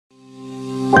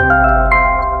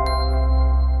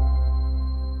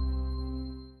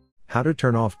How to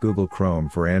turn off Google Chrome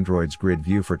for Android's grid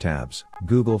view for tabs.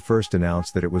 Google first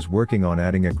announced that it was working on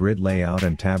adding a grid layout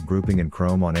and tab grouping in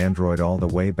Chrome on Android all the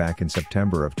way back in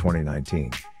September of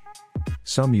 2019.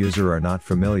 Some users are not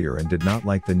familiar and did not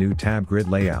like the new tab grid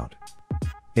layout.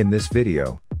 In this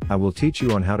video, I will teach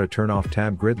you on how to turn off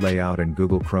tab grid layout in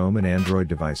Google Chrome and Android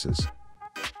devices.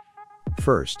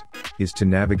 First, is to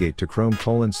navigate to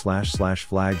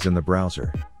Chrome://flags in the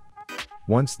browser.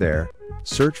 Once there,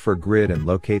 search for grid and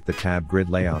locate the tab grid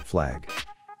layout flag.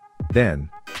 Then,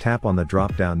 tap on the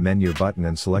drop-down menu button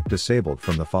and select Disabled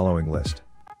from the following list.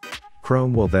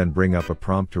 Chrome will then bring up a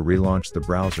prompt to relaunch the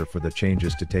browser for the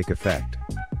changes to take effect.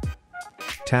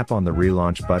 Tap on the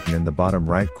Relaunch button in the bottom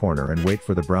right corner and wait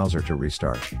for the browser to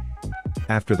restart.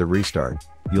 After the restart,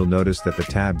 you'll notice that the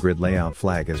tab grid layout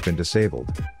flag has been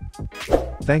disabled.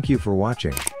 Thank you for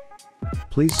watching.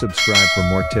 Please subscribe for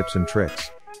more tips and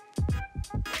tricks.